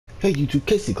Hey YouTube,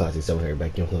 Casey Classic 7 here,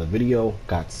 back in with another video.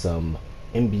 Got some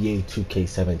NBA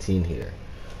 2K17 here.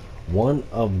 One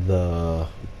of the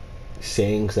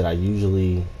sayings that I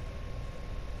usually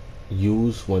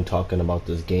use when talking about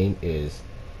this game is,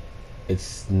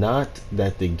 it's not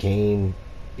that the game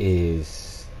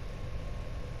is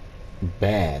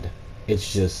bad,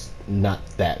 it's just not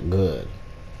that good.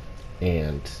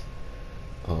 And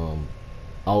I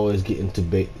always get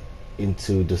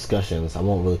into discussions. I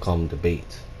won't really call them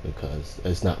debates because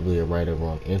it's not really a right or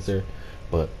wrong answer,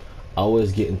 but I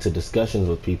always get into discussions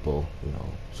with people,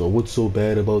 so what's so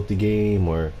bad about the game,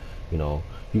 or you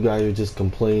guys are just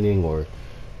complaining, or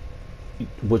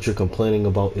what you're complaining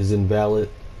about is invalid.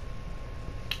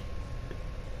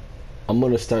 I'm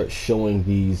gonna start showing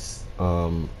these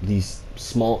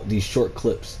short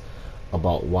clips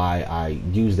about why I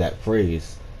use that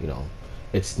phrase.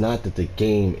 It's not that the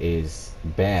game is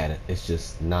bad, it's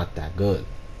just not that good.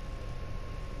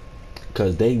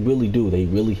 Because they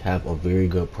really have a very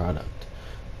good product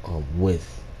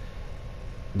with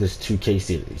this 2K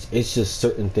series. It's just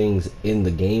certain things in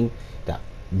the game that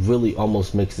really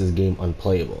almost makes this game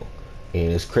unplayable.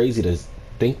 And it's crazy to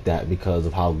think that because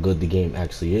of how good the game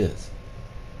actually is.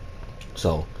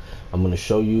 So I'm going to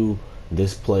show you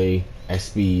this play at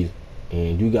speed,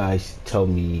 and you guys tell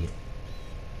me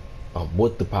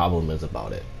what the problem is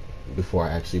about it before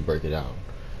I actually break it down.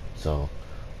 So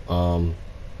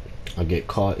I get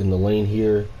caught in the lane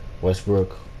here.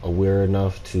 Westbrook aware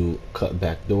enough to cut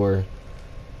back door.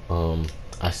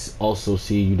 I also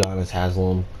see Udonis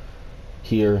Haslem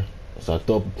here, so I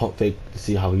throw up a pump fake to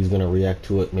see how he's gonna react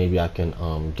to it. Maybe I can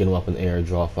get him up in the air,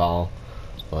 draw a foul,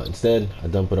 but instead I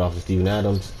dump it off to Steven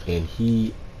Adams and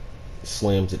he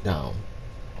slams it down.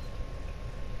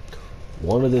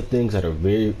 One of the things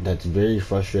that's very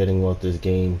frustrating about this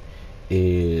game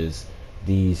is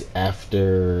these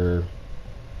after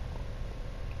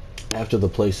the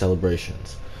play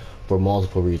celebrations, for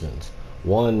multiple reasons.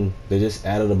 One, they just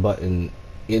added a button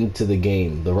into the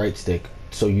game, the right stick,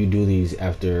 so you do these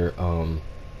after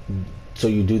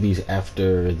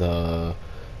the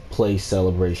play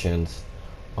celebrations,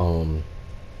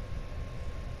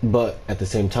 but at the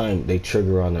same time they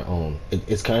trigger on their own.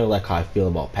 It's kind of like how I feel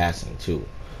about passing too,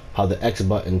 how the X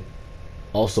button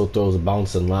also throws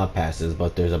bounce and lob passes,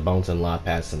 but there's a bounce and lob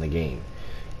pass in the game.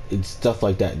 It's stuff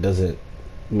like that doesn't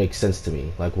make sense to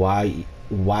me. Like, why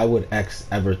would X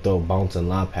ever throw bounce and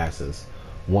lob passes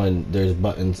when there's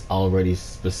buttons already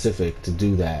specific to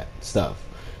do that stuff?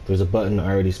 There's a button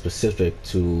already specific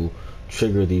to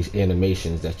trigger these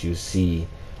animations that you see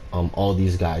all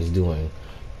these guys doing.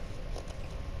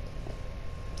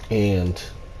 And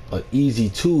an easy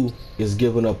 2 is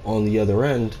given up on the other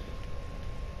end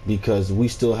because we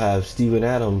still have Steven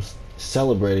Adams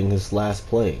celebrating his last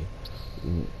play.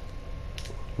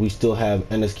 We still have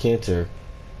Enes Kanter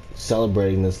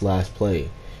celebrating this last play.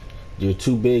 Your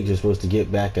two bigs are supposed to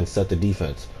get back and set the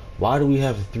defense. Why do we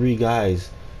have 3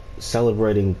 guys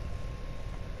celebrating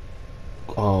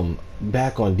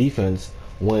back on defense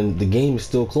when the game is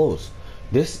still close?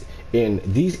 These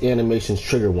animations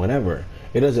trigger whenever.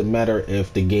 It doesn't matter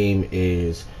if the game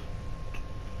is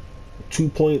 2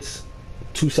 points,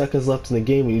 2 seconds left in the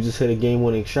game and you just hit a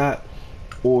game-winning shot,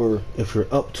 or if you're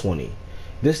up 20.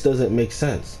 This doesn't make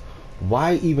sense.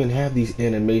 Why even have these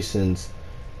animations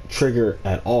trigger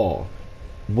at all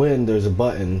when there's a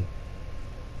button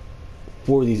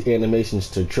for these animations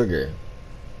to trigger?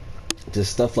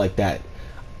 Just stuff like that,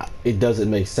 it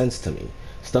doesn't make sense to me.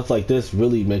 Stuff like this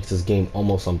really makes this game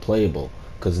almost unplayable,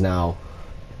 because now,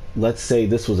 let's say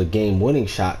this was a game-winning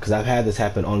shot, because I've had this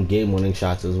happen on game-winning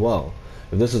shots as well.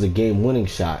 If this was a game-winning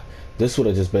shot, this would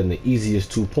have just been the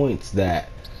easiest 2 points that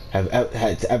have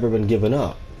ever been given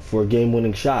up for a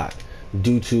game-winning shot,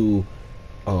 due to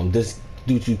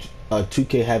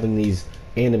 2K having these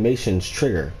animations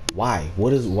trigger. Why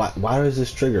is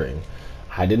this triggering?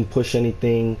 I didn't push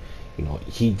anything.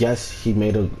 He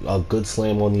made a good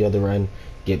slam on the other end,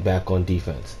 get back on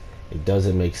defense. It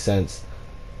doesn't make sense.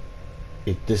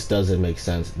 This doesn't make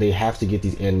sense. They have to get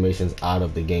these animations out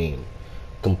of the game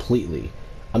completely.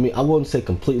 I mean, I wouldn't say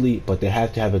completely, but they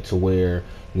have to have it to where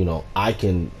I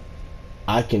can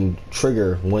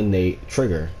trigger when they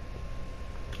trigger.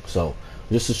 So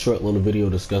just a short little video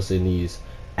discussing these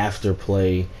after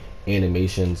play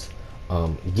animations.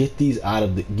 Get these out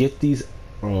of the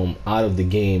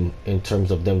game in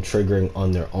terms of them triggering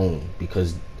on their own,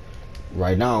 because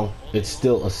right now it's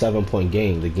still a 7-point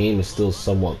game. The game is still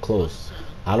somewhat close.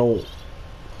 I don't,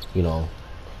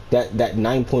 that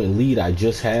 9-point lead I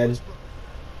just had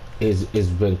is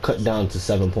been cut down to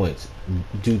 7 points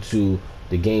due to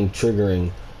the game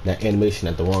triggering that animation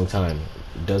at the wrong time.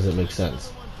 It doesn't make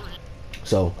sense.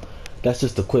 So that's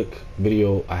just a quick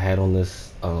video I had on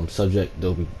this subject.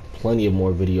 There'll be plenty of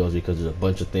more videos because there's a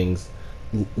bunch of things,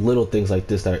 little things like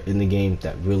this that are in the game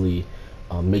that really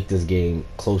make this game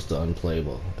close to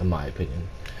unplayable, in my opinion.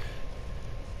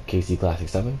 KC Classic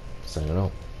 7, signing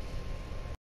out.